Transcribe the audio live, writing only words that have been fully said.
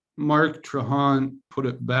Mark Trahant put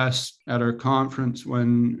it best at our conference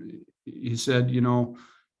when he said,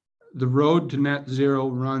 the road to net zero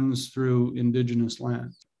runs through Indigenous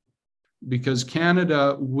lands, because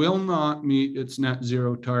Canada will not meet its net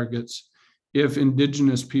zero targets if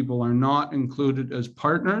Indigenous people are not included as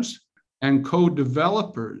partners and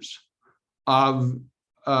co-developers of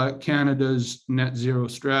Canada's net zero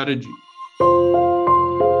strategy.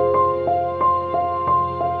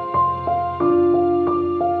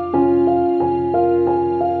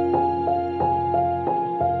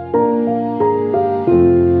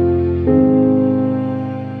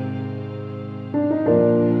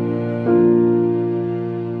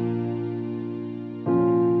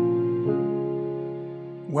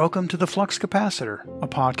 Welcome to The Flux Capacitor, a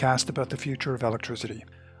podcast about the future of electricity.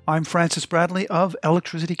 I'm Francis Bradley of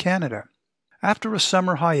Electricity Canada. After a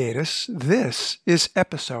summer hiatus, this is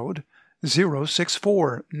episode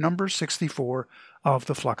 064, number 64 of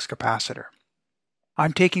The Flux Capacitor.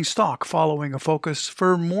 I'm taking stock following a focus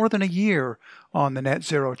for more than a year on the Net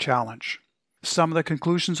Zero Challenge. Some of the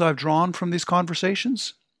conclusions I've drawn from these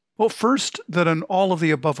conversations? Well, first, that an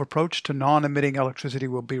all-of-the-above approach to non-emitting electricity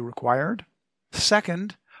will be required.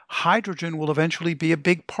 Second, hydrogen will eventually be a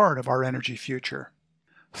big part of our energy future.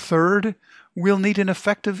 Third, we'll need an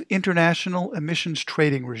effective international emissions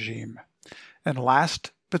trading regime. And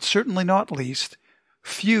last, but certainly not least,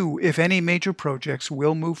 few, if any, major projects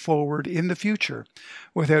will move forward in the future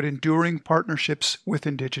without enduring partnerships with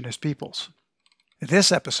Indigenous peoples.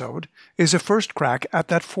 This episode is a first crack at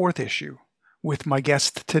that fourth issue. With my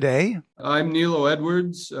guest today, I'm Nilo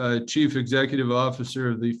Edwards, Chief Executive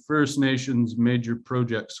Officer of the First Nations Major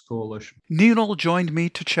Projects Coalition. Nilo joined me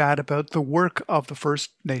to chat about the work of the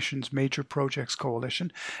First Nations Major Projects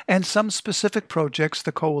Coalition and some specific projects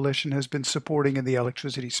the coalition has been supporting in the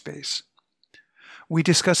electricity space. We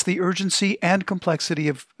discussed the urgency and complexity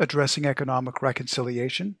of addressing economic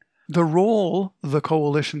reconciliation, the role the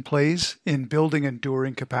coalition plays in building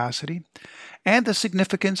enduring capacity, and the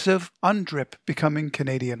significance of UNDRIP becoming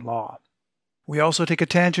Canadian law. We also take a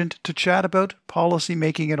tangent to chat about policy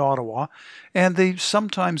making in Ottawa and the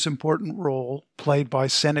sometimes important role played by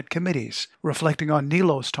Senate committees, reflecting on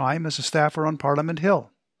Nilo's time as a staffer on Parliament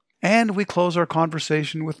Hill. And we close our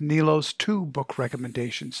conversation with Nilo's 2 book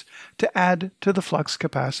recommendations to add to the Flux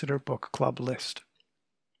Capacitor Book Club list.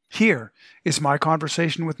 Here is my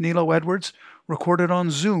conversation with Nilo Edwards, recorded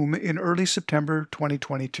on Zoom in early September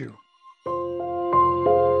 2022.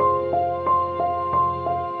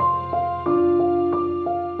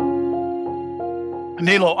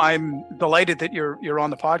 Nilo, I'm delighted that you're on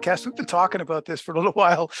the podcast. We've been talking about this for a little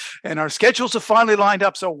while, and our schedules have finally lined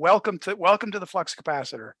up. So welcome to the Flux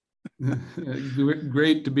Capacitor.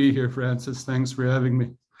 Great to be here, Francis. Thanks for having me.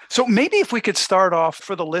 So maybe if we could start off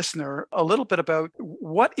for the listener a little bit about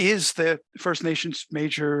what is the First Nations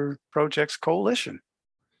Major Projects Coalition?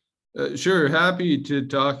 Sure, happy to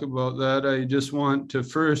talk about that. I just want to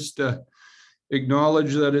first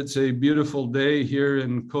acknowledge that it's a beautiful day here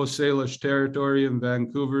in Coast Salish territory in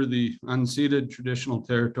Vancouver, the unceded traditional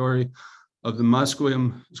territory of the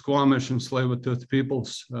Musqueam, Squamish, and Tsleil-Waututh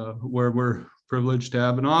peoples, where we're privileged to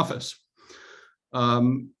have an office.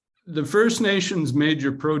 The First Nations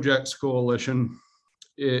Major Projects Coalition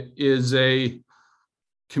is a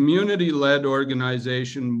community-led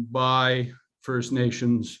organization by First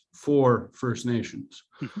Nations for First Nations.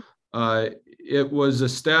 Mm-hmm. It was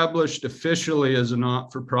established officially as a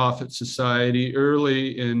not-for-profit society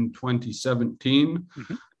early in 2017.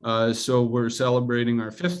 Mm-hmm. So we're celebrating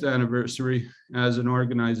our 5th anniversary as an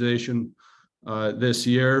organization this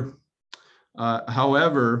year.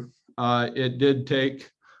 However, it did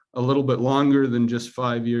take a little bit longer than just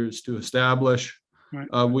 5 years to establish.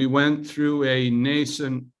 Right. We went through a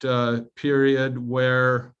nascent period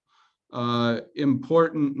where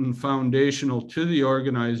important and foundational to the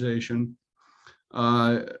organization,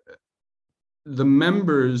 the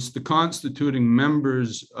constituting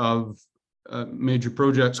members of Major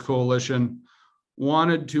Projects Coalition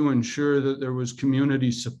wanted to ensure that there was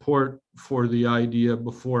community support for the idea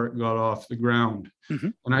before it got off the ground. Mm-hmm.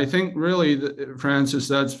 And I think really, Francis,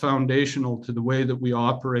 that's foundational to the way that we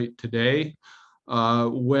operate today,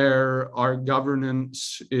 where our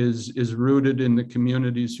governance is rooted in the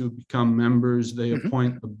communities who become members. They mm-hmm.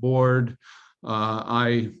 appoint the board.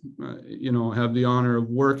 I have the honor of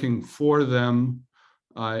working for them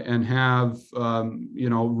and have,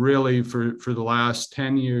 really for the last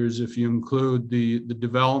 10 years, if you include the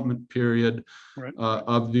development period right.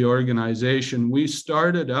 Of the organization. We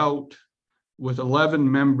started out with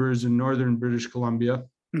 11 members in Northern British Columbia.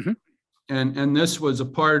 Mm-hmm. And this was a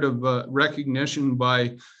part of recognition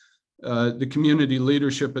by the community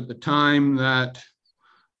leadership at the time that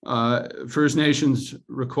First Nations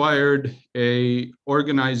required a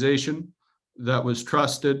organization that was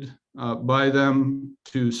trusted by them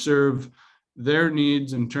to serve their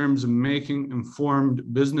needs in terms of making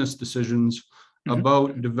informed business decisions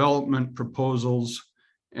about development proposals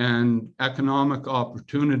and economic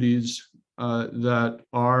opportunities that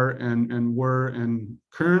are and were and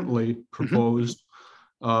currently proposed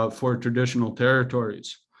for traditional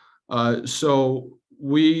territories. So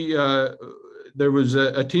there was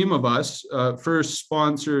a team of us, first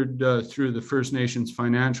sponsored through the First Nations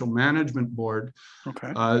Financial Management Board,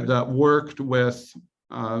 that worked with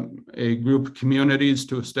a group of communities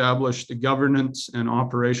to establish the governance and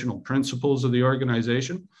operational principles of the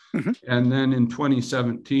organization. And then in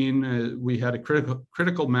 2017, we had a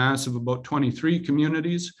critical mass of about 23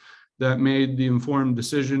 communities that made the informed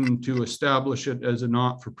decision to establish it as a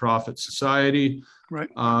not-for-profit society. Right.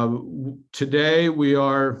 Today, we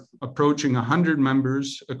are approaching 100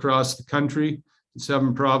 members across the country, in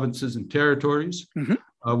 7 provinces and territories.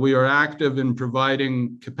 We are active in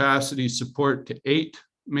providing capacity support to 8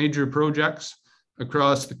 major projects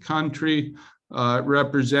across the country,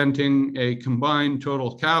 representing a combined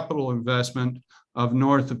total capital investment of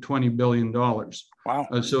north of $20 billion. Wow.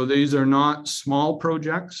 So these are not small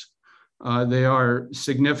projects. They are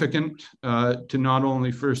significant to not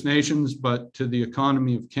only First Nations, but to the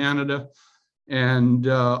economy of Canada. And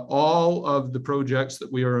all of the projects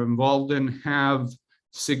that we are involved in have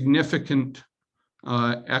significant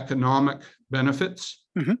economic benefits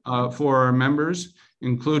for our members,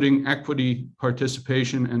 including equity,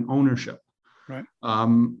 participation, and ownership. Right.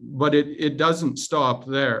 But it doesn't stop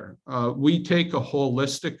there. We take a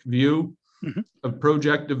holistic view of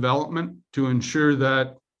project development to ensure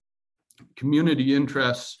that community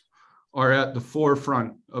interests are at the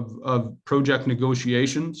forefront of project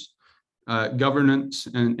negotiations, governance,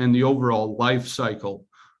 and the overall life cycle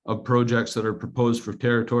of projects that are proposed for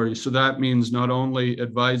territories. So that means not only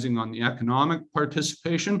advising on the economic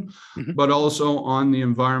participation, but also on the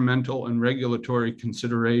environmental and regulatory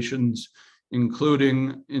considerations,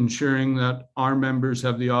 including ensuring that our members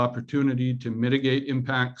have the opportunity to mitigate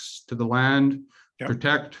impacts to the land,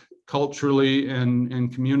 protect culturally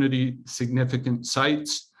and community significant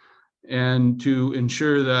sites, and to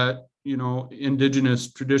ensure that,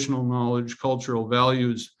 Indigenous traditional knowledge, cultural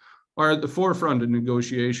values are at the forefront of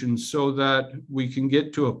negotiations so that we can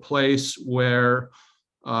get to a place where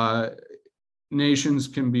nations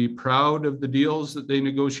can be proud of the deals that they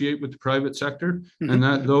negotiate with the private sector, and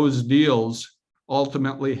that those deals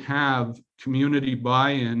ultimately have community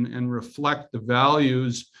buy-in and reflect the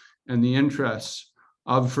values and the interests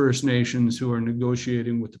of First Nations who are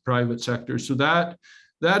negotiating with the private sector. So that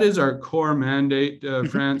is our core mandate,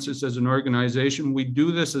 Francis, as an organization. We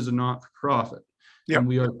do this as a not-for-profit. And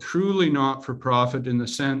we are truly not-for-profit in the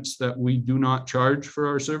sense that we do not charge for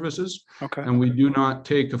our services, and we do not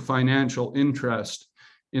take a financial interest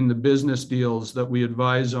in the business deals that we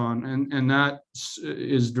advise on. And that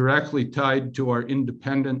is directly tied to our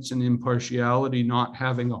independence and impartiality, not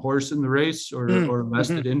having a horse in the race or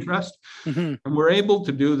vested interest. And we're able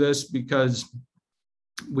to do this because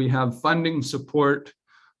we have funding support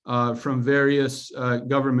from various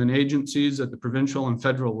government agencies at the provincial and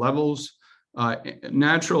federal levels.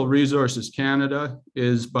 Natural Resources Canada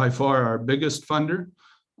is by far our biggest funder.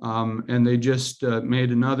 And they just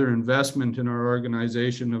made another investment in our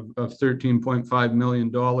organization of $13.5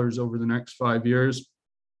 million over the next 5 years,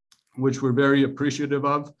 which we're very appreciative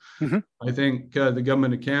of. I think the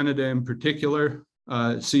government of Canada in particular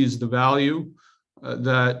sees the value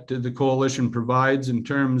that the coalition provides in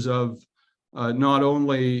terms of not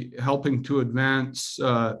only helping to advance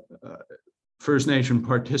First Nation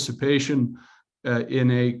participation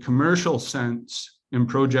in a commercial sense in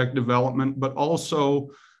project development, but also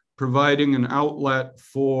providing an outlet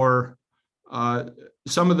for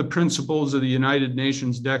some of the principles of the United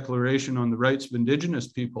Nations Declaration on the Rights of Indigenous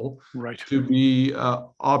People to be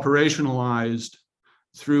operationalized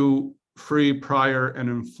through free, prior, and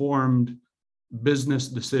informed business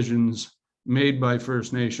decisions made by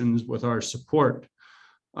First Nations with our support.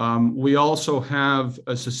 We also have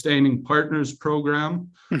a Sustaining Partners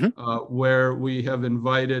program where we have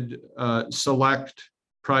invited select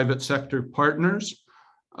private sector partners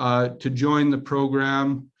to join the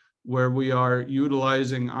program, where we are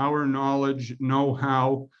utilizing our knowledge,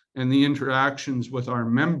 know-how, and the interactions with our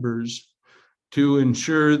members to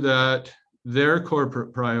ensure that their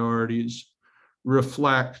corporate priorities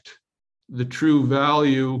reflect the true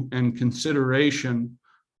value and consideration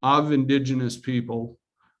of Indigenous people,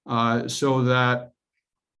 so that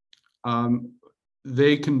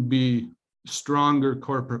they can be stronger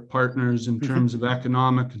corporate partners in terms of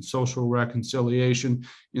economic and social reconciliation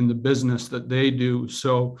in the business that they do.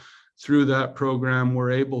 So through that program,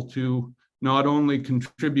 we're able to not only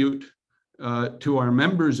contribute to our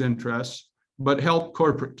members' interests, but help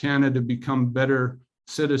corporate Canada become better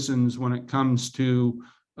citizens when it comes to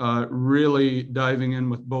really diving in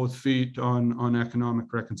with both feet on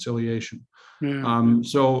economic reconciliation.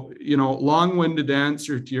 So, long-winded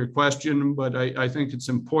answer to your question, but I think it's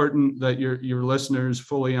important that your listeners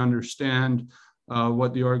fully understand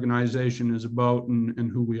what the organization is about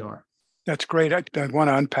and who we are. That's great. I want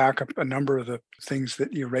to unpack a number of the things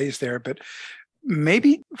that you raised there, but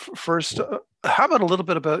maybe first, how about a little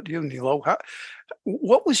bit about you, Nilo?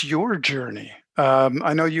 What was your journey?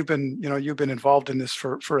 I know you've been involved in this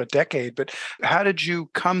for a decade, but how did you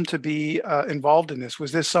come to be involved in this?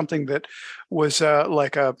 Was this something that was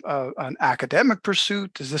like an academic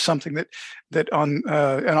pursuit? Is this something that on?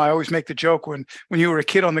 And I always make the joke when you were a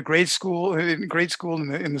kid on the grade school in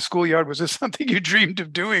the schoolyard, was this something you dreamed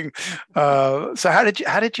of doing? So how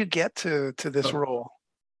did you get to this role?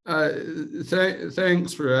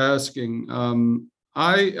 Thanks for asking.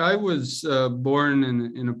 I was born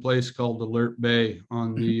in a place called Alert Bay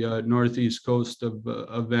on the northeast coast of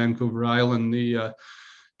Vancouver Island, the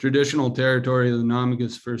traditional territory of the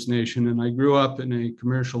Namigas First Nation, and I grew up in a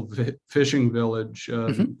commercial fishing village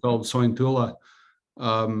called Sointula,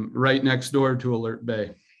 right next door to Alert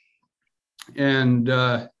Bay. And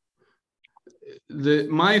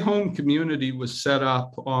my home community was set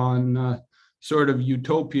up on sort of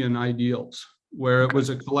utopian ideals, where it was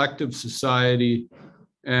a collective society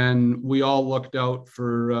and we all looked out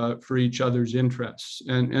for each other's interests.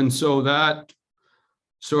 And so that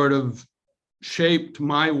sort of shaped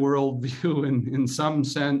my worldview in some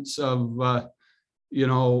sense of, what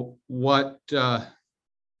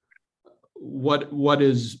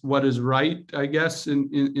is right, I guess,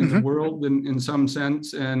 in the world in some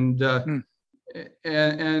sense. And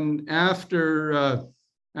after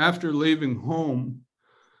leaving home,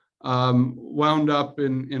 wound up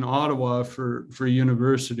in Ottawa for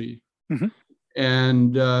university,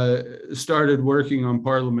 and started working on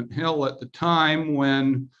Parliament Hill at the time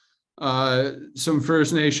when some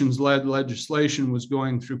First Nations-led legislation was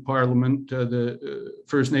going through Parliament, the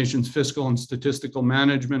First Nations Fiscal and Statistical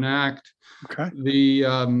Management Act, the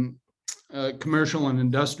Commercial and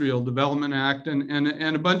Industrial Development Act,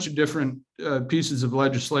 and a bunch of different pieces of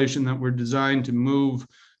legislation that were designed to move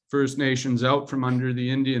First Nations out from under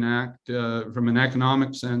the Indian Act from an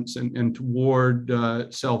economic sense and toward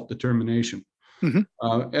self-determination.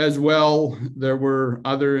 As well, there were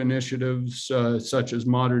other initiatives such as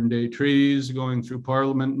modern day treaties going through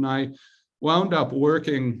Parliament, and I wound up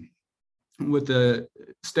working with the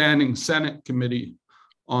Standing Senate Committee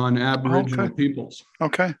on Aboriginal peoples.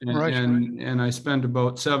 And I spent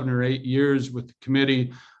about 7 or 8 years with the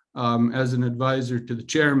committee as an advisor to the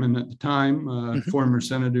chairman at the time, former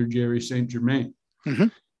Senator Jerry St. Germain.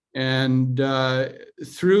 And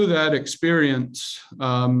through that experience,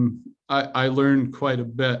 I learned quite a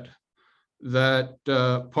bit that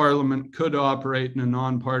Parliament could operate in a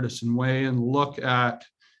nonpartisan way and look at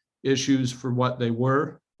issues for what they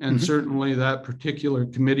were. And certainly that particular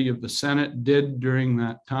committee of the Senate did during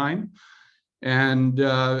that time. And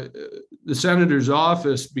the senator's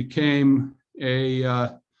office became a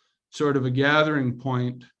sort of a gathering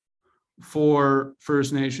point for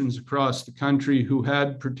First Nations across the country who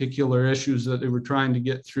had particular issues that they were trying to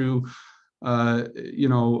get through,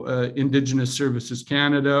 Indigenous Services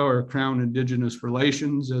Canada or Crown Indigenous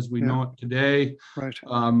Relations as we know it today,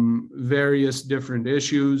 various different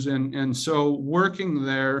issues. And so working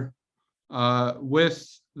there with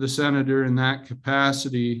the senator in that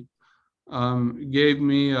capacity gave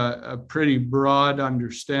me a pretty broad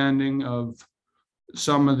understanding of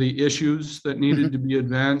some of the issues that needed to be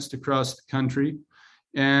advanced across the country,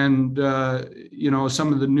 and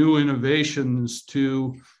some of the new innovations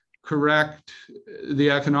to correct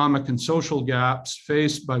the economic and social gaps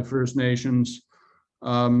faced by First Nations,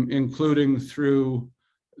 including through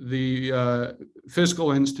the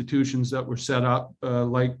fiscal institutions that were set up,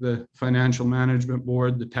 like the Financial Management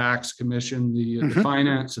Board, the Tax Commission, the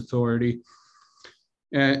Finance Authority.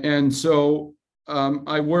 And so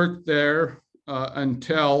I worked there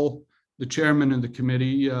until the chairman of the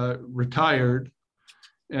committee retired.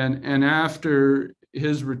 And after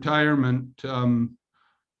his retirement,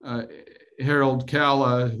 Harold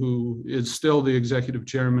Calla, who is still the executive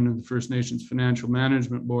chairman of the First Nations Financial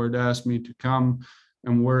Management Board, asked me to come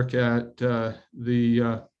and work at the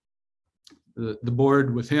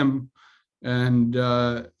board with him And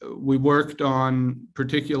we worked on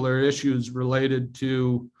particular issues related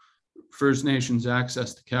to First Nations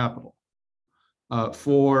access to capital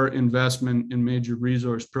for investment in major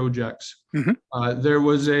resource projects. Mm-hmm. There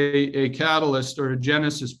was a catalyst or a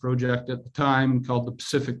genesis project at the time called the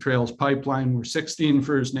Pacific Trails Pipeline, where 16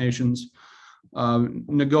 First Nations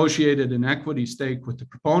negotiated an equity stake with the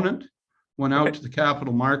proponent, went out to the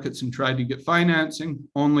capital markets and tried to get financing,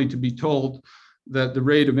 only to be told that the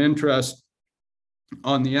rate of interest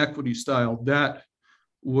on the equity style debt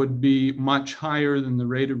would be much higher than the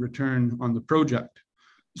rate of return on the project.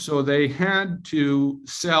 So they had to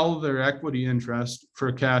sell their equity interest for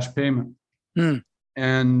a cash payment.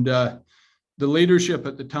 And the leadership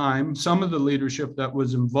at the time, some of the leadership that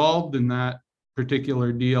was involved in that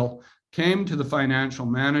particular deal, came to the financial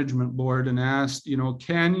management board and asked,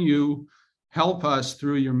 can you help us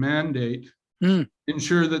through your mandate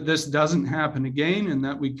ensure that this doesn't happen again and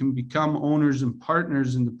that we can become owners and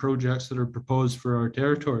partners in the projects that are proposed for our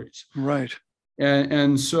territories. Right.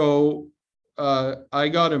 And so I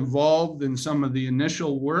got involved in some of the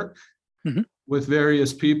initial work with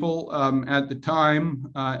various people at the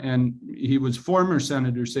time, and he was former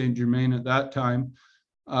Senator St. Germain at that time,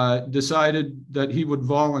 decided that he would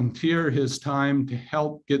volunteer his time to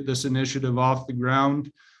help get this initiative off the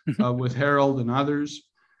ground with Harold and others.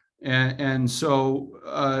 And so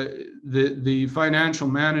the Financial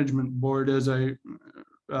Management Board, as I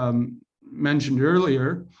mentioned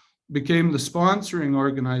earlier, became the sponsoring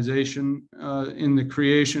organization in the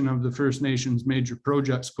creation of the First Nations Major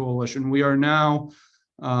Projects Coalition. We are now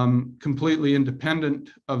completely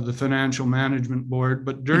independent of the Financial Management Board,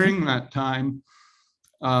 but during that time,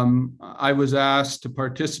 I was asked to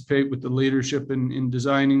participate with the leadership in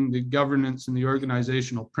designing the governance and the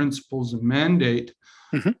organizational principles and mandate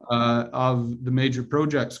of the Major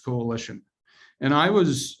Projects Coalition. And I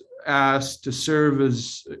was asked to serve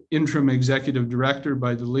as interim executive director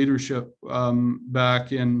by the leadership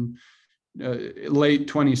back in late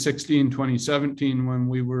 2016, 2017, when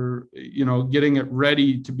we were, getting it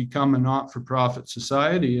ready to become a not-for-profit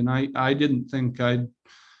society. And I didn't think I'd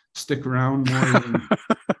stick around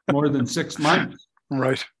more than 6 months.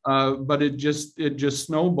 Right. But it just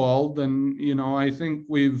snowballed. And, I think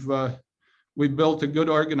we've built a good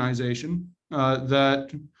organization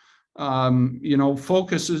that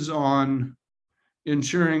focuses on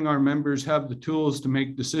ensuring our members have the tools to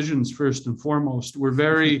make decisions first and foremost. We're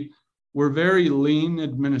very lean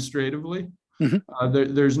administratively.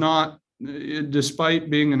 There's not, despite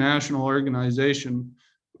being a national organization,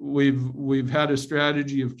 we've had a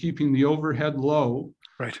strategy of keeping the overhead low,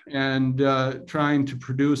 right, and trying to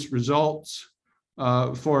produce results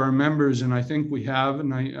for our members. And I think we have,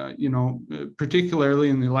 and particularly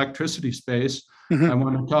in the electricity space, I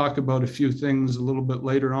want to talk about a few things a little bit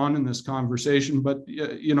later on in this conversation, but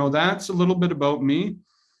that's a little bit about me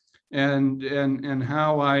and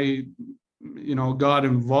how I, got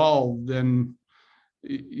involved. And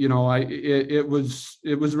it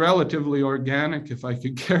was relatively organic, if I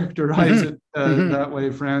could characterize it that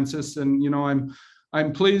way, Francis. And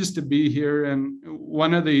I'm pleased to be here. And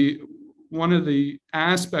one of the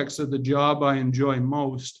aspects of the job I enjoy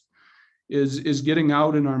most is getting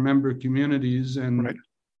out in our member communities and right,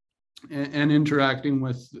 and interacting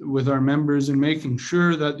with our members and making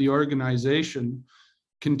sure that the organization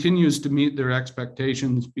continues to meet their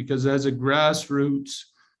expectations, because as a grassroots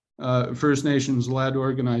First Nations led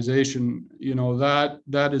organization,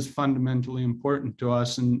 that is fundamentally important to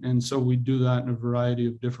us. And so we do that in a variety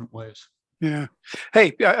of different ways. Yeah.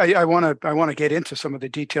 Hey, I want to get into some of the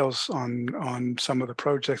details on some of the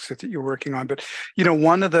projects that you're working on, but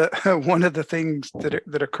one of the things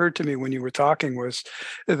that occurred to me when you were talking was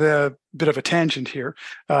the bit of a tangent here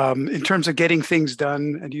in terms of getting things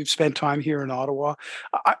done. And you've spent time here in Ottawa.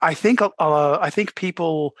 I think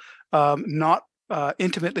people not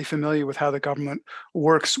intimately familiar with how the government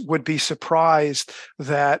works would be surprised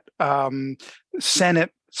that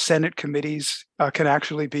Senate committees can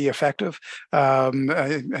actually be effective.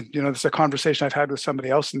 It's a conversation I've had with somebody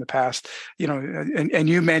else in the past. And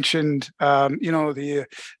you mentioned, the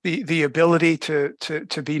ability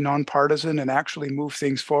to be nonpartisan and actually move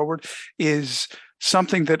things forward is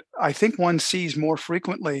something that I think one sees more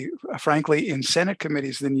frequently, frankly, in Senate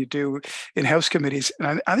committees than you do in House committees.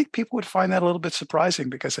 And I think people would find that a little bit surprising,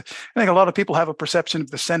 because I think a lot of people have a perception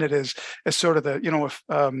of the Senate as sort of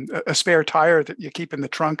a spare tire that you keep in the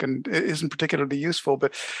trunk and isn't particularly useful.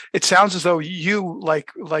 But it sounds as though you,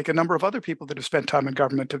 like a number of other people that have spent time in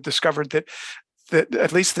government, have discovered that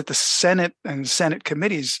at least that the Senate and Senate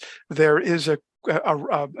committees, there is an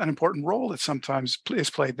important role that sometimes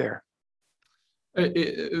is played there.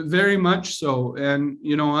 Very much so. And,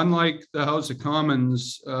 unlike the House of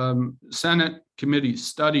Commons, Senate committee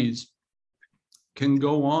studies can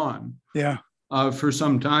go on Yeah. For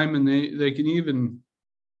some time, and they can even,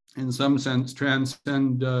 in some sense,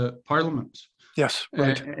 transcend parliaments. Yes,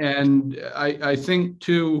 right. And I think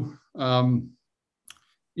too,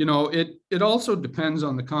 it also depends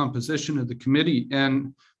on the composition of the committee.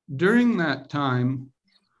 And during that time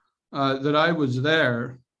that I was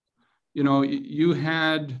there, you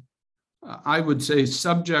had, I would say,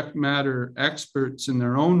 subject matter experts in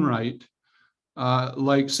their own right,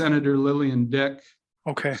 like Senator Lillian Dick,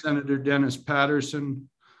 Okay. Senator Dennis Patterson,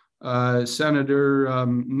 Senator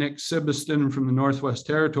Nick Sibiston from the Northwest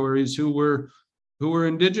Territories, who were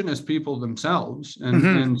Indigenous people themselves,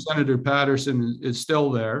 and Senator Patterson is still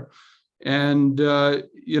there, and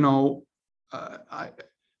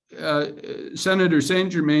Senator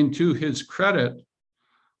Saint Germain, to his credit,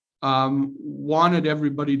 wanted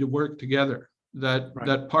everybody to work together.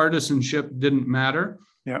 That partisanship didn't matter,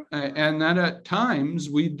 and that at times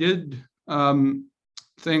we did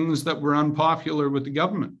things that were unpopular with the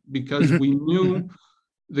government because we knew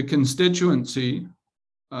the constituency,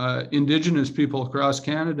 Indigenous people across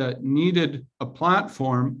Canada, needed a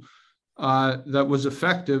platform that was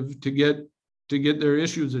effective to get their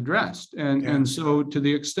issues addressed. And so to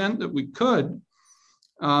the extent that we could,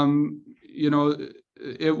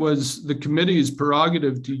 it was the committee's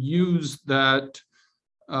prerogative to use that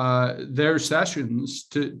their sessions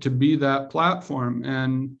to be that platform.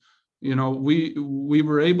 And we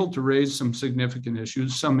were able to raise some significant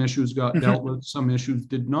issues. Some issues got dealt with, some issues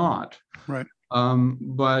did not. Right.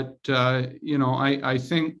 But I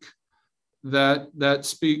think that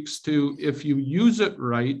speaks to, if you use it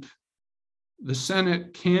right, the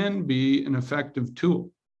Senate can be an effective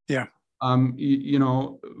tool. Yeah.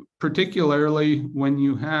 Particularly when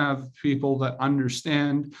you have people that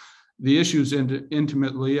understand the issues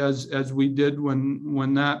intimately, as we did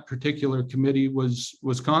when that particular committee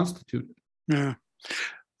was constituted. Yeah.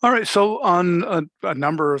 All right. So on a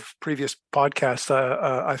number of previous podcasts,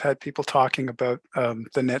 I've had people talking about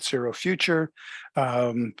the net zero future,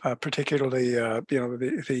 particularly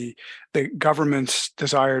the government's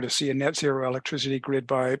desire to see a net zero electricity grid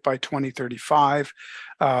by 2035.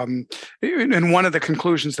 And one of the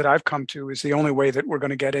conclusions that I've come to is the only way that we're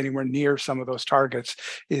going to get anywhere near some of those targets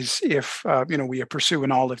is if we pursue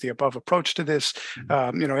an all of the above approach to this.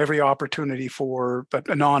 Every opportunity for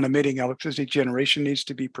a non-emitting electricity generation needs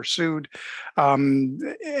to be pursued, and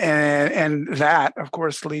that, of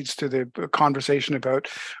course, leads to the conversation about,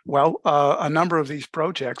 a number of these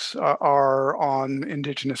projects are on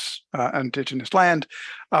Indigenous land.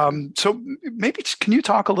 So maybe can you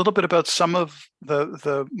talk a little bit about some of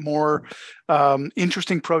the more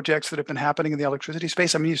interesting projects that have been happening in the electricity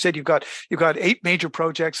space? I mean, you said you've got 8 major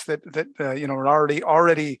projects that are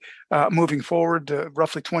already moving forward,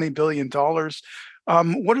 roughly $20 billion.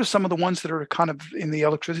 What are some of the ones that are kind of in the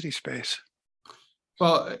electricity space?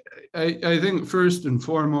 Well, I think first and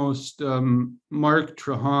foremost, Mark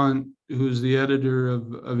Trahant, who's the editor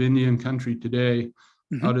of Indian Country Today,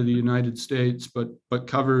 out of the United States, but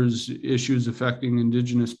covers issues affecting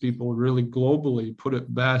Indigenous people really globally, put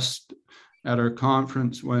it best at our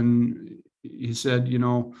conference when he said,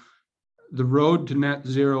 the road to net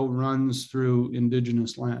zero runs through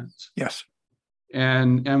Indigenous lands. Yes.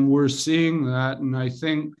 And we're seeing that. And I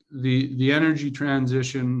think the energy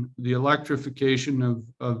transition, the electrification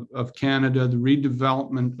of Canada, the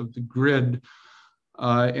redevelopment of the grid,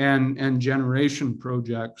 and generation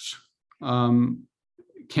projects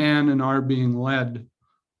can and are being led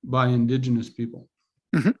by Indigenous people,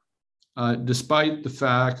 despite the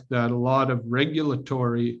fact that a lot of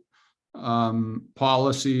regulatory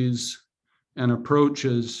policies and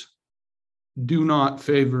approaches do not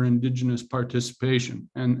favor Indigenous participation.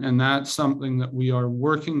 And that's something that we are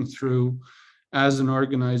working through as an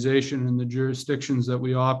organization in the jurisdictions that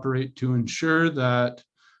we operate to ensure that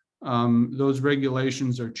those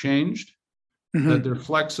regulations are changed, that they're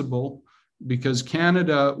flexible, because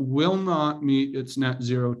Canada will not meet its net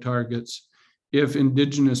zero targets if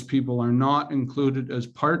Indigenous people are not included as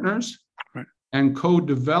partners and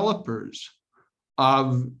co-developers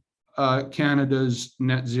of Canada's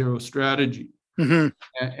net zero strategy.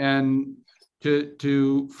 And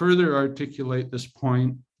to further articulate this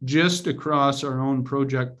point, just across our own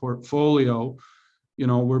project portfolio,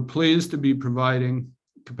 we're pleased to be providing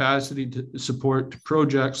capacity to support to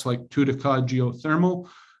projects like Tutuka Geothermal,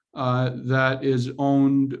 that is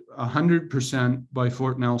owned 100% by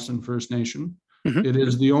Fort Nelson First Nation. It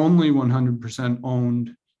is the only 100%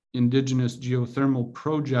 owned Indigenous geothermal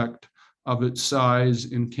project of its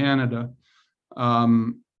size in Canada.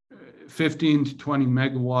 um, 15 to 20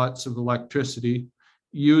 megawatts of electricity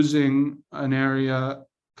using an area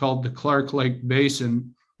called the Clark Lake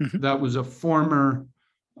Basin. That was a former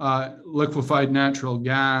liquefied natural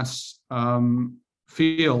gas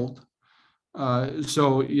field.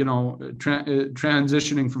 So,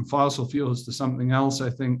 transitioning from fossil fuels to something else, I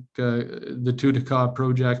think the Tutica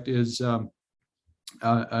project is a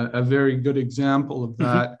very good example of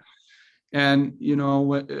that. And,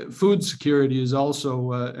 food security is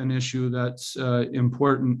also an issue that's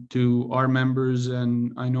important to our members.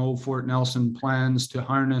 And I know Fort Nelson plans to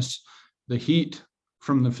harness the heat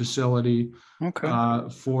from the facility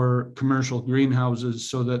for commercial greenhouses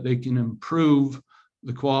so that they can improve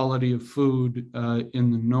the quality of food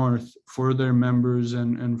in the north for their members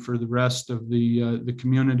and for the rest of the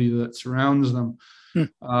community that surrounds them.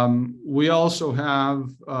 We also have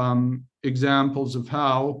examples of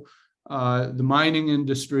how the mining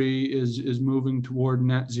industry is moving toward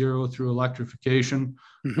net zero through electrification.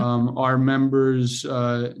 Our members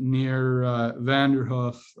near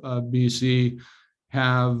Vanderhoof, BC,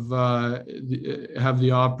 have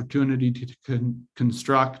the opportunity to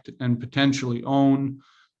construct and potentially own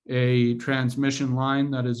a transmission line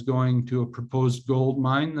that is going to a proposed gold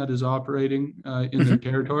mine that is operating in their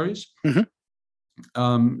territories.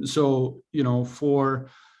 So, for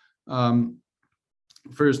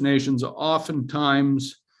First Nations,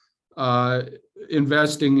 oftentimes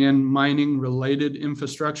investing in mining related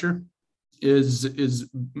infrastructure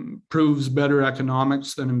proves better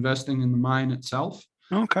economics than investing in the mine itself.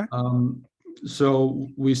 So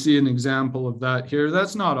we see an example of that here.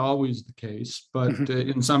 That's not always the case, but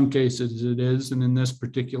in some cases it is. And in this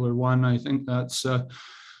particular one, I think that's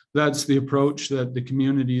the approach that the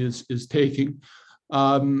community is taking.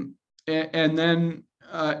 And then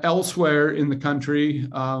elsewhere in the country,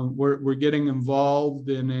 we're getting involved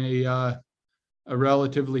in a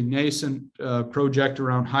relatively nascent project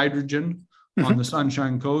around hydrogen on the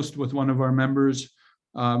Sunshine Coast with one of our members.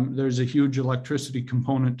 There's a huge electricity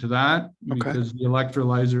component to that because the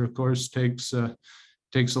electrolyzer, of course, takes a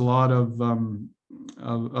lot of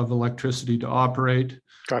electricity to operate.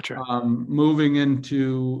 Gotcha. Moving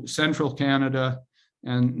into central Canada,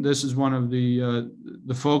 and this is one of the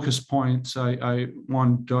focus points I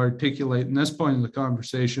want to articulate in this point of the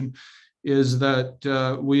conversation, is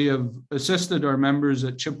that we have assisted our members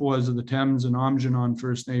at Chippewas of the Thames and Aamjiwnaang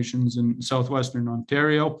First Nations in southwestern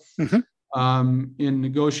Ontario in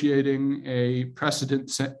negotiating a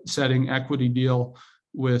precedent-setting equity deal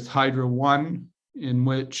with Hydro One, in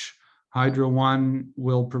which Hydro One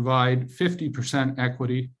will provide 50%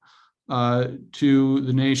 equity to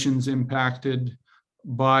the nations impacted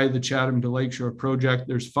by the Chatham to Lakeshore project.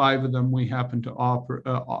 There's 5 of them. We happen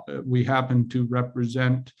to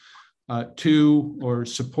represent 2 or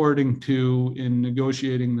supporting 2 in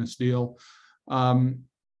negotiating this deal.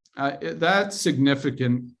 That's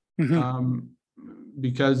significant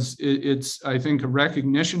because it's, I think, a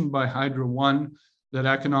recognition by Hydro One that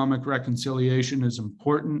economic reconciliation is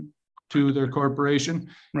important to their corporation.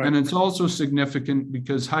 And it's also significant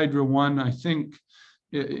because Hydro One, I think,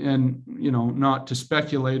 and not to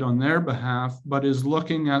speculate on their behalf, but is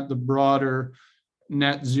looking at the broader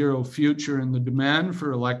net zero future and the demand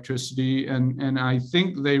for electricity. And I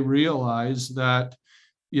think they realize that,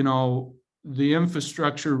 the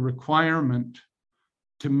infrastructure requirement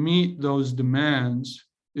to meet those demands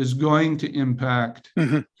is going to impact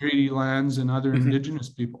treaty lands and other Indigenous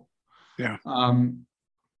people.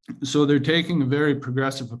 So they're taking a very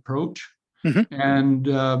progressive approach. And,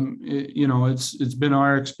 it's been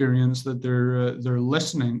our experience that they're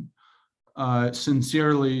listening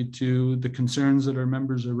sincerely to the concerns that our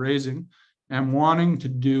members are raising and wanting to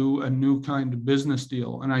do a new kind of business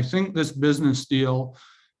deal. And I think this business deal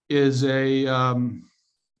is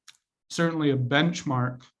certainly a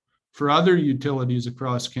benchmark for other utilities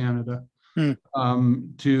across Canada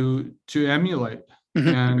to emulate.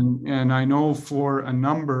 And I know for a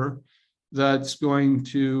number that's going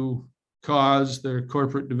to cause their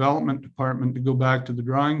corporate development department to go back to the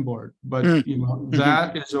drawing board. But,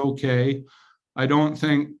 that is okay. I don't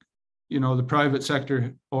think, the private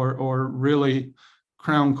sector or really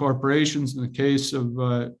crown corporations in the case of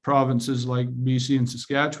provinces like BC and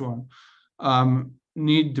Saskatchewan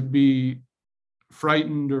need to be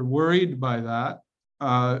frightened or worried by that.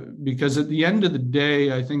 Because at the end of the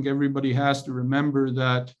day, I think everybody has to remember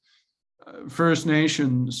that First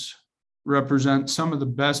Nations represent some of the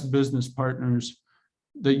best business partners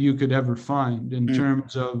that you could ever find in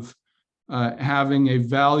terms of having a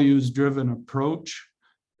values-driven approach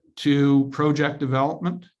to project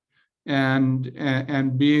development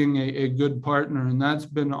and being a good partner. And that's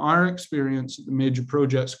been our experience at the Major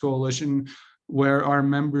Projects Coalition, where our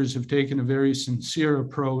members have taken a very sincere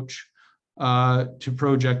approach to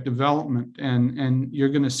project development. And you're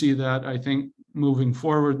going to see that, I think, moving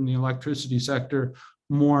forward in the electricity sector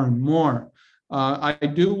more and more. I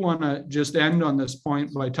do want to just end on this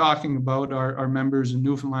point by talking about our members in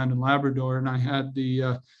Newfoundland and Labrador. And I had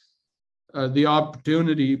the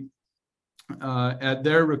opportunity at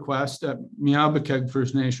their request at Miabekeg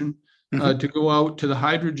First Nation to go out to the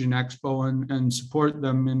Hydrogen Expo and support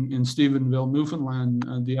them in Stephenville, Newfoundland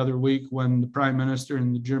the other week when the Prime Minister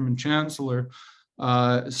and the German Chancellor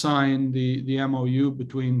signed the MOU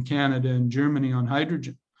between Canada and Germany on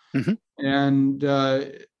hydrogen. And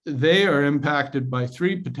they are impacted by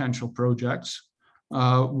 3 potential projects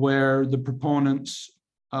where the proponents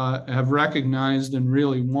have recognized and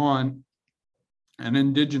really want an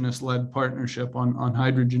Indigenous-led partnership on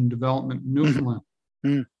hydrogen development in Newfoundland.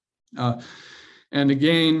 And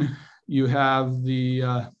again, you have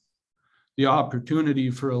the opportunity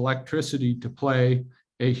for electricity to play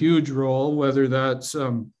a huge role, whether that's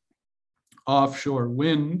offshore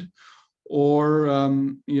wind or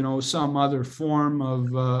some other form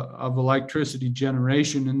of electricity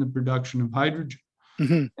generation in the production of hydrogen.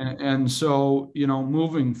 And so,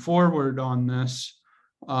 moving forward on this,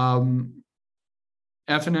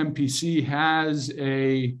 FNMPC has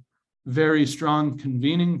a very strong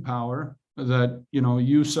convening power that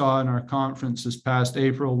you saw in our conference this past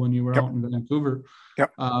April when you were out in Vancouver.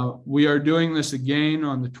 We are doing this again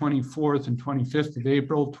on the 24th and 25th of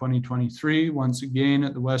April 2023, once again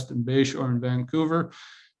at the Westin Bayshore in Vancouver.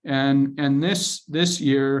 And this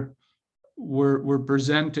year we're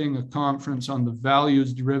presenting a conference on the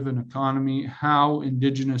values-driven economy, how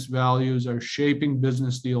Indigenous values are shaping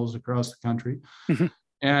business deals across the country.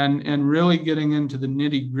 And really getting into the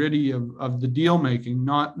nitty-gritty of the deal making,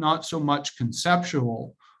 not so much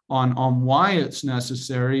conceptual on why it's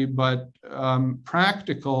necessary, but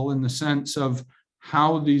practical in the sense of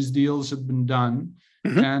how these deals have been done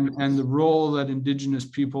and the role that Indigenous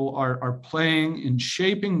people are playing in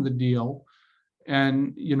shaping the deal.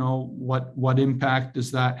 And what impact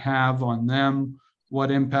does that have on them?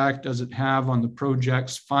 What impact does it have on the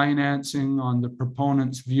project's financing, on the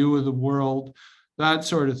proponent's view of the world? That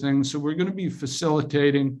sort of thing. So we're going to be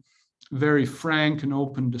facilitating very frank and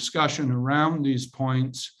open discussion around these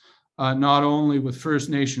points, not only with First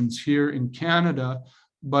Nations here in Canada,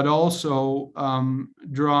 but also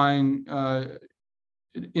drawing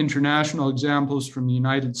international examples from the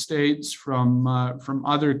United States, from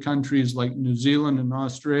other countries like New Zealand and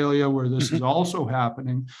Australia, where this is also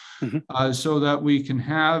happening, so that we can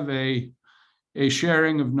have a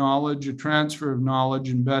sharing of knowledge, a transfer of knowledge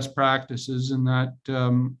and best practices, and that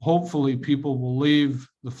hopefully people will leave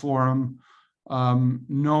the forum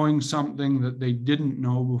knowing something that they didn't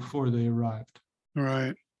know before they arrived.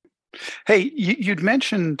 Right. Hey, you'd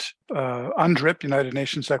mentioned UNDRIP, United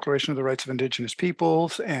Nations Declaration of the Rights of Indigenous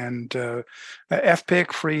Peoples, and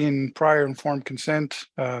FPIC, Free and Prior Informed Consent.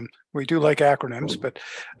 We do like acronyms, but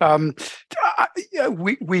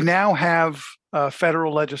we now have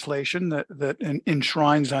federal legislation that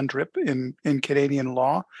enshrines UNDRIP in Canadian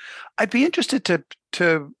law. I'd be interested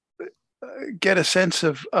to get a sense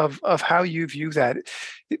of how you view that.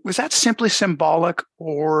 Was that simply symbolic,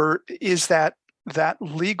 or is that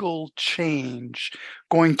legal change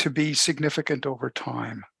going to be significant over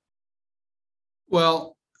time?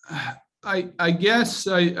 Well, I guess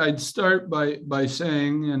I'd start by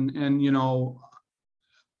saying, and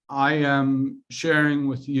I am sharing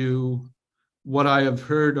with you what I have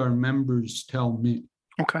heard our members tell me.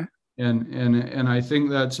 Okay. And I think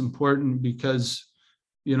that's important because,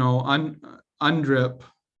 UNDRIP,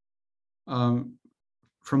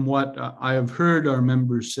 from what I have heard our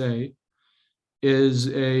members say, is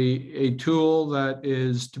a tool that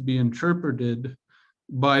is to be interpreted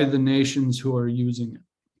by the nations who are using it.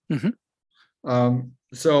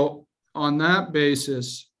 So on that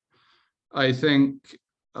basis, I think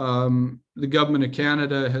the government of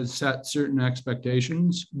Canada has set certain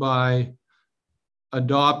expectations by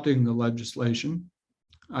adopting the legislation.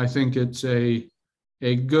 I think it's a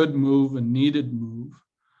good move, a needed move.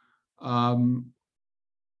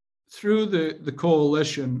 Through the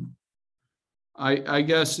coalition, I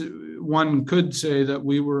guess one could say that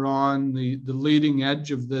we were on the leading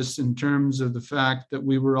edge of this in terms of the fact that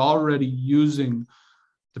we were already using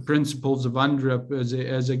the principles of UNDRIP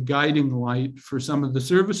as a guiding light for some of the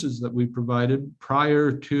services that we provided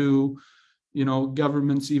prior to,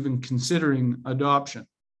 governments even considering adoption.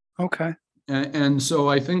 Okay. And so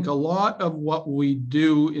I think a lot of what we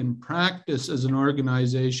do in practice as an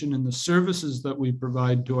organization and the services that we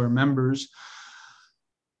provide to our members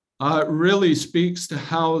really speaks to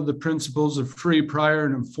how the principles of free, prior,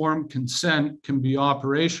 and informed consent can be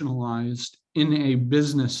operationalized in a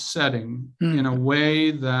business setting in a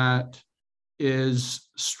way that is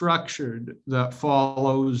structured, that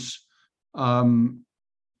follows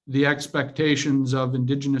the expectations of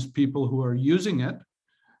Indigenous people who are using it,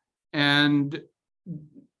 and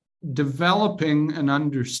developing an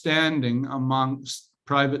understanding amongst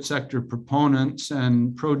private sector proponents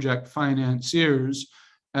and project financiers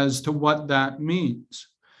as to what that means.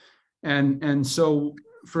 And so,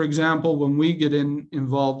 for example, when we get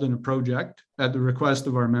involved in a project at the request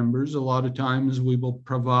of our members, a lot of times we will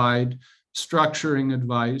provide structuring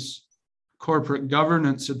advice, corporate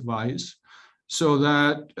governance advice, so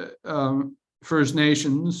that First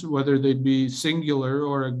Nations, whether they'd be singular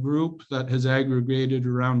or a group that has aggregated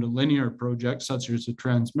around a linear project, such as a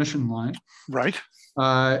transmission line, right,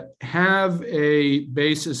 have a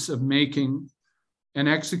basis of making and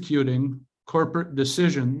executing corporate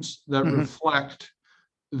decisions that reflect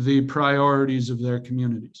the priorities of their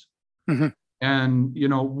communities. And,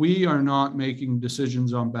 we are not making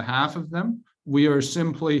decisions on behalf of them. We are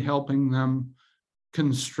simply helping them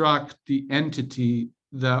construct the entity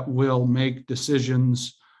that will make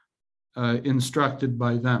decisions instructed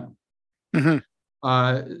by them.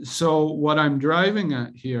 So what I'm driving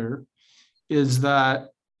at here is that,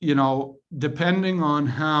 depending on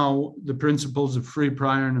how the principles of free,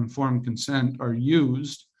 prior, and informed consent are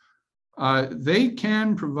used, they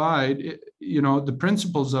can provide, the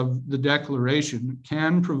principles of the declaration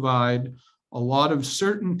can provide a lot of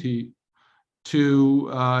certainty to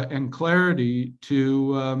and clarity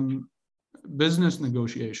to business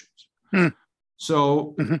negotiations.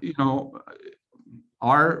 So,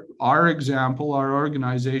 our example, our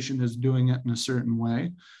organization is doing it in a certain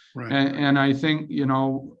way. Right. And I think,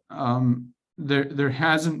 there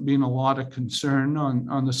hasn't been a lot of concern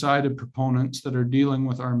on the side of proponents that are dealing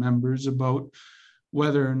with our members about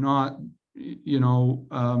whether or not, they're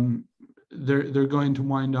going to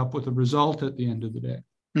wind up with a result at the end of the day.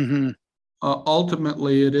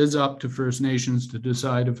 Ultimately, it is up to First Nations to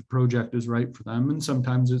decide if a project is right for them, and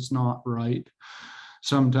sometimes it's not right.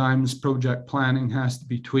 Sometimes project planning has to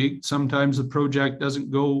be tweaked. Sometimes the project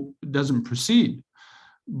doesn't proceed.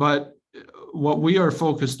 But what we are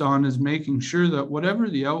focused on is making sure that whatever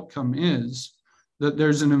the outcome is, that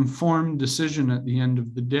there's an informed decision at the end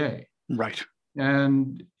of the day. Right.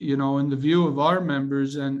 And, in the view of our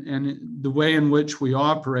members and the way in which we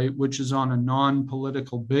operate, which is on a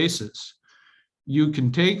non-political basis, you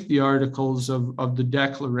can take the articles of the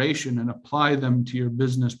declaration and apply them to your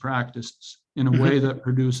business practices in a way that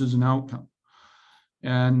produces an outcome.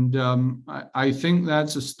 And I think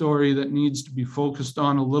that's a story that needs to be focused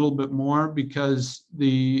on a little bit more, because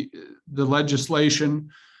the legislation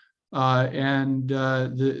and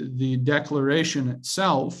the declaration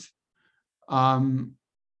itself,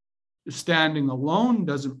 standing alone,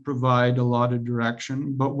 doesn't provide a lot of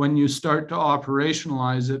direction. But when you start to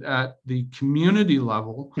operationalize it at the community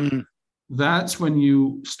level, that's when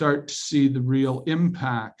you start to see the real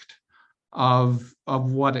impact of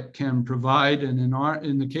what it can provide. And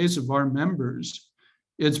in the case of our members,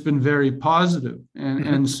 it's been very positive.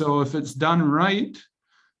 And so if it's done right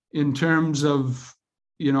in terms of,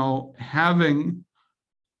 having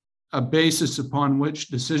a basis upon which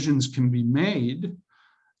decisions can be made,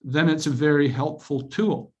 then it's a very helpful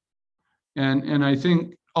tool. And I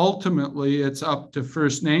think ultimately it's up to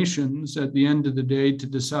First Nations at the end of the day to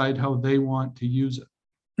decide how they want to use it.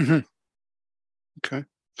 Okay.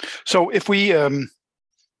 So if we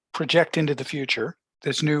project into the future,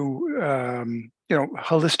 this new,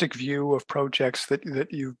 holistic view of projects that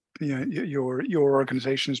your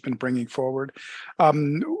organization has been bringing forward,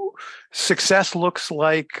 success looks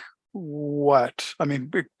like what? I mean,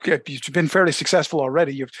 you've been fairly successful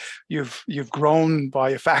already. You've grown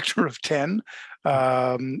by a factor of 10.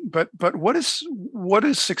 But what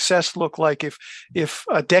does success look like if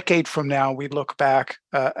a decade from now we look back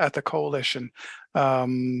at the coalition?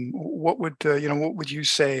 What would you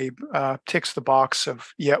say ticks the box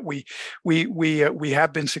of we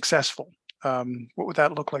have been successful? What would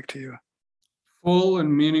that look like to you? Full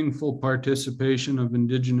and meaningful participation of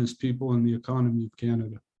Indigenous people in the economy of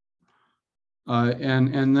Canada.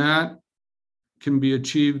 And that can be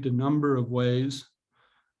achieved a number of ways,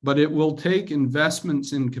 but it will take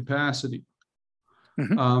investments in capacity.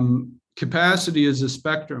 Capacity is a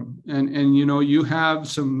spectrum, and you have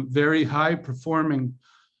some very high performing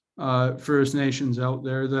First Nations out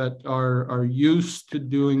there that are used to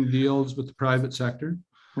doing deals with the private sector,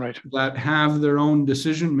 Right. that have their own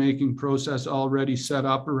decision-making process already set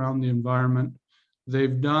up around the environment.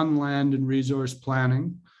 They've done land and resource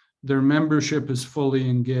planning. Their membership is fully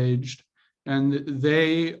engaged, and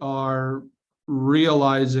they are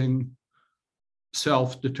realizing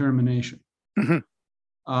self-determination.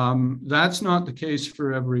 That's not the case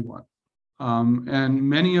for everyone. And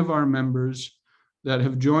many of our members that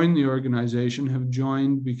have joined the organization have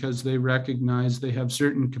joined because they recognize they have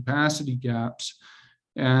certain capacity gaps,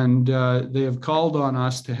 and they have called on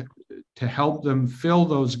us to help them fill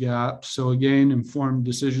those gaps. So again, informed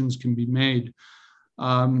decisions can be made.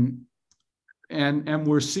 And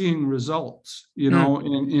we're seeing results. You know,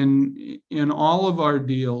 in all of our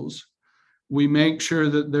deals, we make sure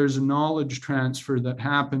that there's a knowledge transfer that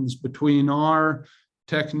happens between our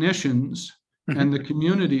technicians and the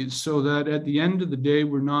communities, so that at the end of the day,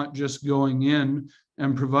 we're not just going in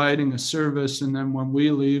and providing a service, and then when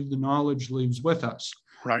we leave, the knowledge leaves with us.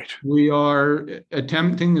 Right. We are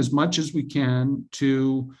attempting as much as we can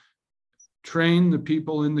to train the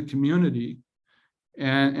people in the community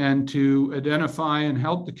and to identify and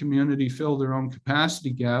help the community fill their own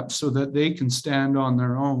capacity gaps so that they can stand on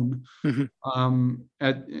their own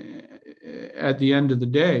at the end of the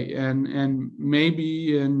day. And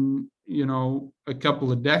maybe in, you know, a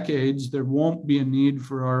couple of decades, there won't be a need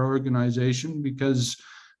for our organization because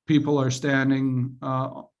people are standing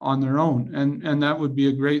on their own. And that would be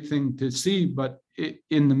a great thing to see. But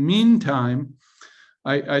in the meantime,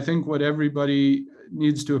 I think what everybody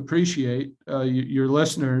needs to appreciate, your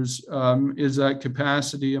listeners, is that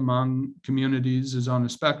capacity among communities is on a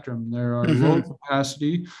spectrum. There are low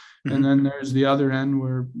capacity, and then there's the other end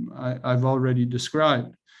where I've already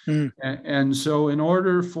described. And so in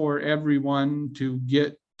order for everyone to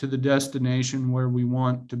get to the destination where we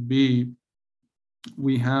want to be,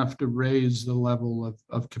 we have to raise the level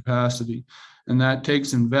of capacity. And that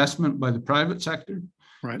takes investment by the private sector.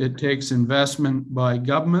 Right. It takes investment by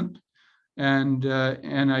government. And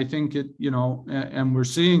I think it, you know, and we're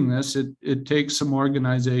seeing this, it takes some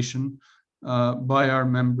organization by our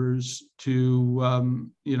members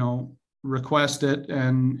to, you know, request it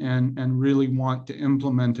and really want to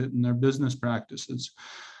implement it in their business practices.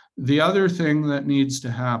 The other thing that needs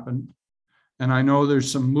to happen, and I know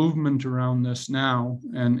there's some movement around this now,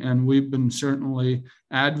 and we've been certainly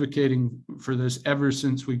advocating for this ever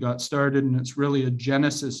since we got started, and it's really a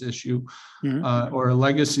genesis issue or a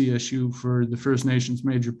legacy issue for the First Nations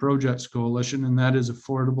Major Projects Coalition, and that is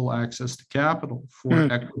affordable access to capital for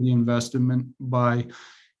equity investment by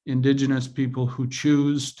Indigenous people who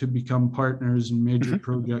choose to become partners in major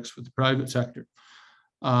projects with the private sector.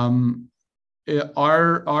 Our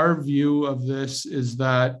view of this is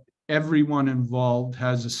that everyone involved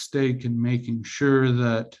has a stake in making sure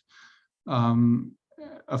that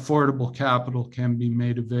affordable capital can be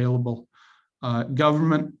made available.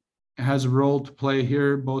 Government has a role to play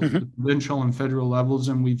here, both at the provincial and federal levels,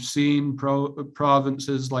 and we've seen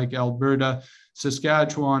provinces like Alberta,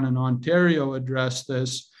 Saskatchewan, and Ontario address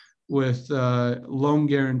this with loan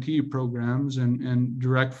guarantee programs and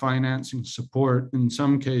direct financing support in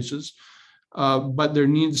some cases. But there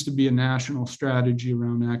needs to be a national strategy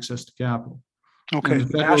around access to capital. Okay, a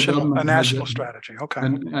national strategy. Okay,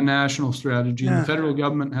 a national strategy. Yeah. And the federal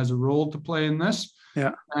government has a role to play in this.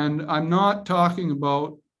 Yeah. And I'm not talking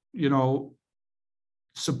about, you know,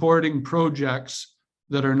 supporting projects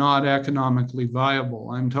that are not economically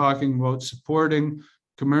viable. I'm talking about supporting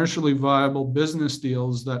commercially viable business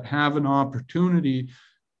deals that have an opportunity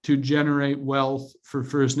to generate wealth for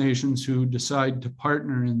First Nations who decide to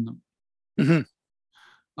partner in them.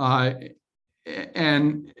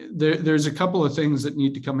 And there's a couple of things that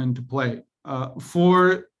need to come into play.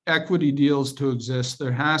 For equity deals to exist,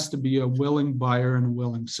 there has to be a willing buyer and a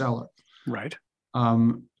willing seller. Right.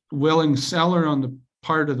 Willing seller on the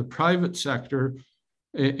part of the private sector,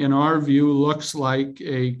 in our view, looks like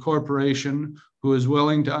a corporation who is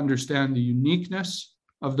willing to understand the uniqueness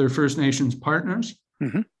of their First Nations partners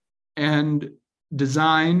and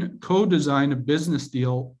co-design a business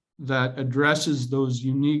deal that addresses those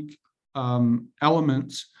unique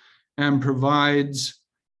elements and provides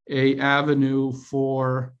an avenue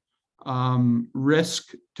for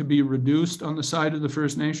risk to be reduced on the side of the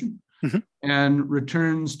First Nation and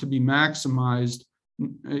returns to be maximized,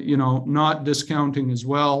 you know, not discounting as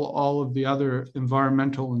well all of the other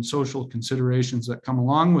environmental and social considerations that come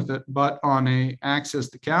along with it. But on a access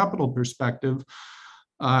to capital perspective,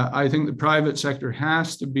 I think the private sector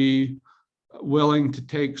has to be willing to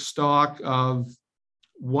take stock of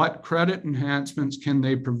what credit enhancements can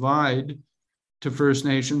they provide to First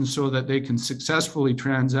Nations so that they can successfully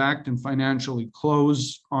transact and financially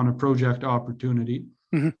close on a project opportunity.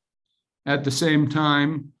 Mm-hmm. At the same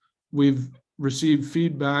time, we've received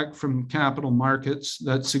feedback from capital markets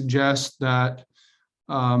that suggests that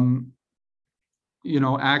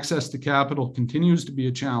access to capital continues to be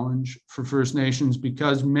a challenge for First Nations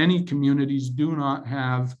because many communities do not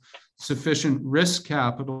have sufficient risk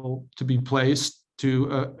capital to be placed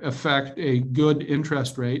to affect a good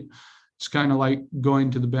interest rate. It's kind of like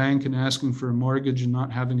going to the bank and asking for a mortgage and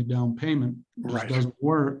not having a down payment. It just doesn't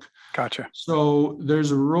work. Gotcha. So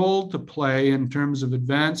there's a role to play in terms of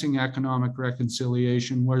advancing economic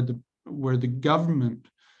reconciliation where the government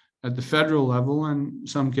at the federal level and in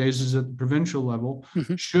some cases at the provincial level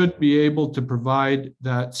should be able to provide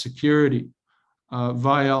that security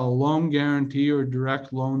via a loan guarantee or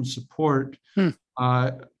direct loan support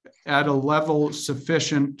at a level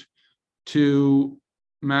sufficient to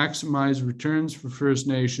maximize returns for First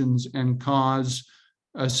Nations and cause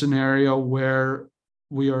a scenario where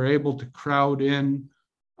we are able to crowd in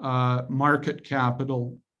market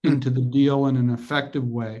capital into the deal in an effective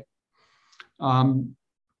way.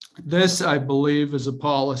 This, I believe, is a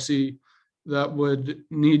policy that would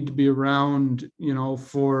need to be around,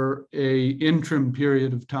 for a interim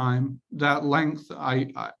period of time. That length,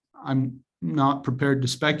 I'm not prepared to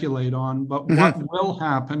speculate on, but what will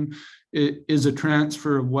happen is a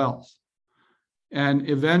transfer of wealth. And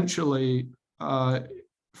eventually,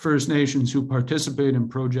 First Nations who participate in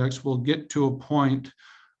projects will get to a point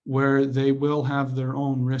where they will have their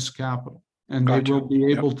own risk capital and they will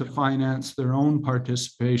be able to finance their own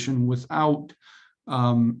participation without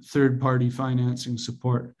third-party financing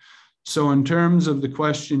support. So in terms of the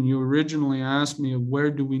question you originally asked me of where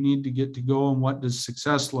do we need to get to go and what does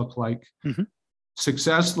success look like?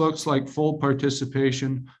 Success looks like full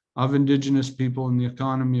participation of Indigenous people in the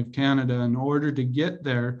economy of Canada. In order to get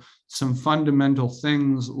there, some fundamental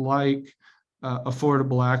things like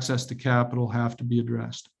affordable access to capital have to be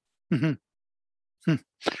addressed.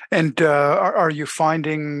 And are you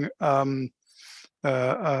finding an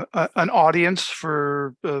audience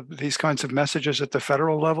for these kinds of messages at the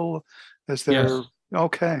federal level? Is there? Yes.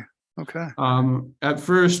 Okay. At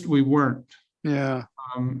first, we weren't. Yeah.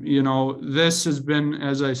 This has been,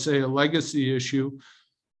 as I say, a legacy issue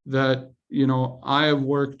that, I have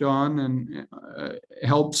worked on and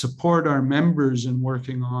helped support our members in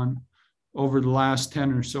working on over the last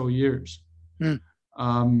 10 or so years.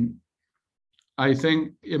 I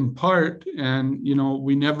think in part, and,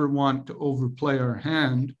 we never want to overplay our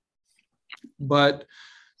hand, but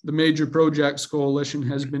the Major Projects Coalition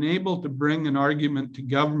has been able to bring an argument to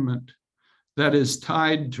government that is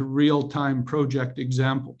tied to real-time project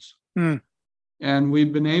examples. And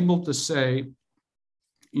we've been able to say,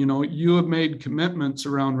 you have made commitments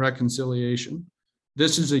around reconciliation.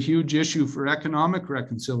 This is a huge issue for economic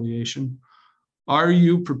reconciliation. Are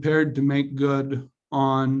you prepared to make good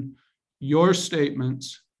on your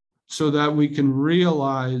statements so that we can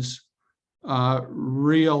realize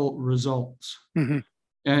real results?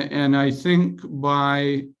 And I think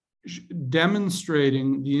by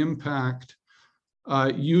demonstrating the impact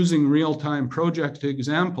using real-time project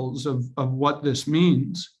examples of what this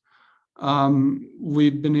means,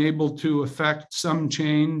 we've been able to affect some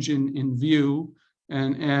change in view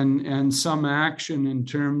and some action in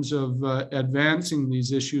terms of advancing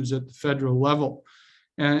these issues at the federal level.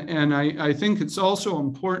 And I think it's also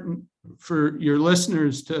important for your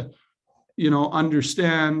listeners to,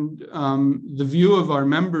 understand the view of our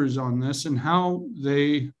members on this and how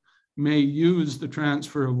they may use the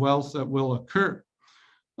transfer of wealth that will occur.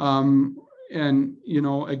 And,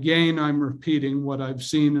 again, I'm repeating what I've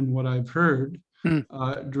seen and what I've heard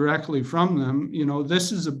directly from them.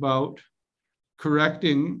 This is about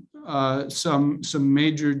correcting some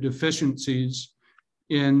major deficiencies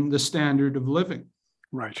in the standard of living.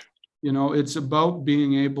 Right. It's about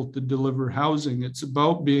being able to deliver housing. It's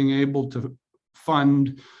about being able to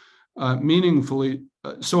fund meaningfully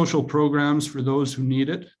social programs for those who need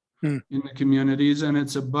it in the communities. And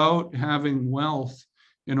it's about having wealth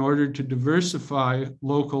in order to diversify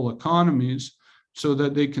local economies so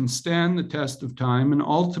that they can stand the test of time and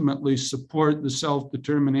ultimately support the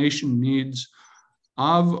self-determination needs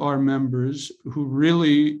of our members who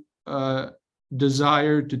really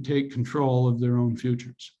desire to take control of their own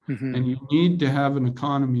futures. And you need to have an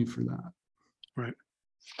economy for that. Right.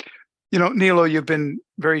 Nilo, you've been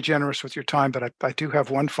very generous with your time, but I do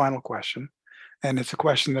have one final question. And it's a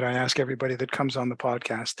question that I ask everybody that comes on the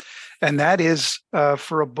podcast. And that is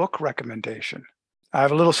for a book recommendation. I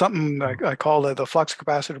have a little something I call the Flux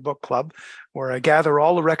Capacitor Book Club, where I gather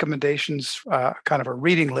all the recommendations, kind of a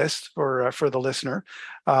reading list for the listener.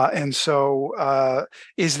 And so,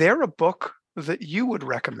 is there a book that you would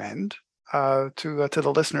recommend to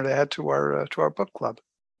the listener to add to our book club?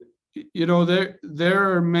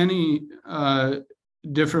 There are many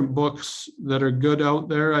different books that are good out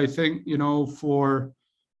there. I think, for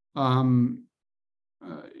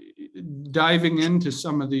diving into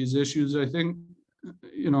some of these issues, I think,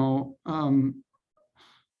 a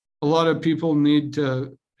lot of people need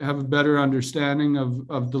to have a better understanding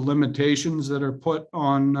of the limitations that are put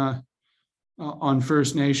on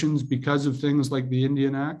First Nations because of things like the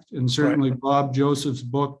Indian Act. And certainly Bob Joseph's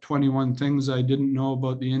book, 21 Things I Didn't Know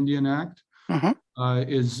About the Indian Act,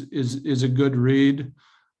 is a good read.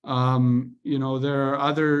 There are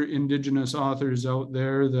other Indigenous authors out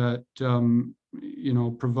there that,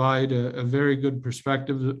 provide a very good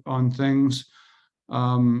perspective on things.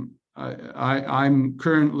 I'm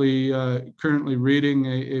currently reading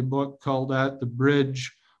a book called At the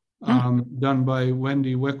Bridge, done by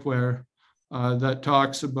Wendy Wickware, that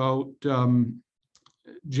talks about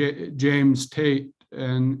James Tate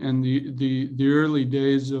and the early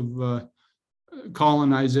days of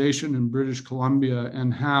colonization in British Columbia,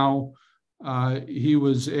 and how he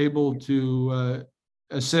was able to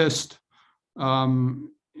assist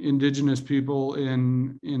Indigenous people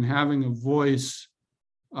in having a voice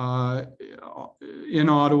in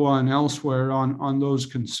Ottawa and elsewhere on those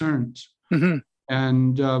concerns.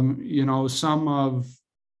 And some of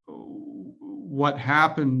what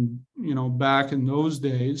happened back in those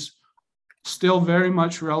days still very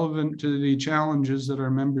much relevant to the challenges that our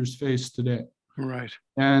members face today. Right.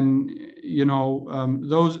 And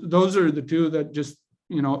those are the two that just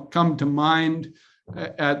come to mind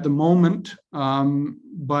at the moment.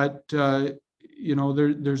 But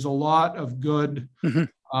there's a lot of good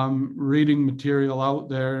reading material out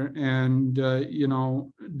there, and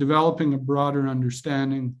developing a broader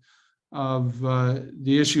understanding of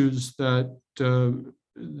the issues that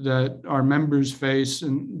our members face,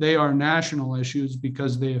 and they are national issues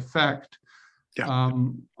because they affect a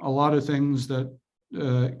lot of things that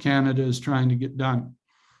Canada is trying to get done.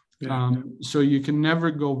 So you can never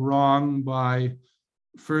go wrong by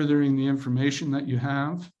furthering the information that you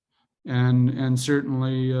have, and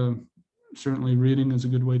certainly reading is a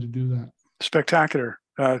good way to do that. Spectacular.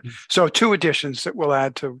 So 2 editions that we'll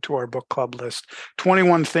add to our book club list: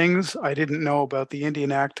 21 Things I Didn't Know About the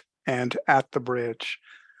Indian Act and At the Bridge.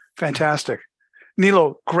 Fantastic.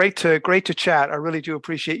 Nilo, great to chat. I really do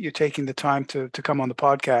appreciate you taking the time to come on the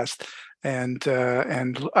podcast, and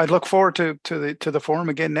I look forward to the forum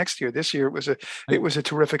again next year. This year it was a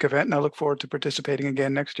terrific event, and I look forward to participating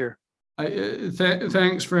again next year.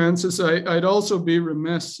 Thanks, Francis. I'd also be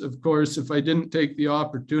remiss, of course, if I didn't take the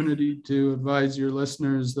opportunity to advise your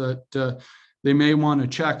listeners that they may want to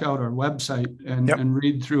check out our website and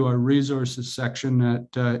read through our resources section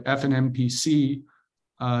at fnmpc.ca.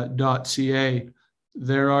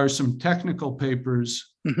 There are some technical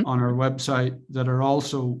papers on our website that are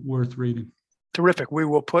also worth reading. Terrific. We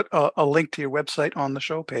will put a link to your website on the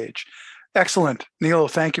show page. Excellent. Nilo,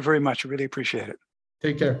 thank you very much. I really appreciate it.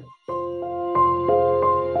 Take care.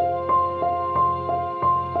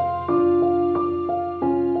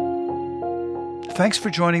 Thanks for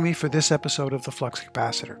joining me for this episode of The Flux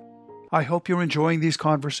Capacitor. I hope you're enjoying these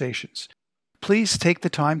conversations. Please take the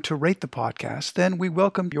time to rate the podcast, and we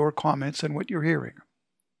welcome your comments on what you're hearing.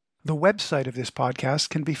 The website of this podcast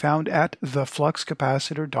can be found at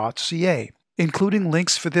thefluxcapacitor.ca, including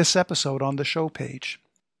links for this episode on the show page.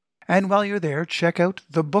 And while you're there, check out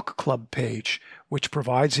the book club page, which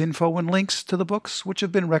provides info and links to the books which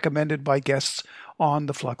have been recommended by guests on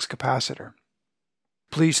the Flux Capacitor.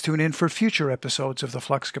 Please tune in for future episodes of the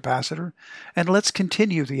Flux Capacitor, and let's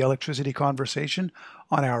continue the electricity conversation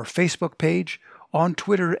on our Facebook page, on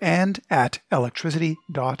Twitter, and at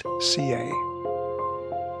electricity.ca.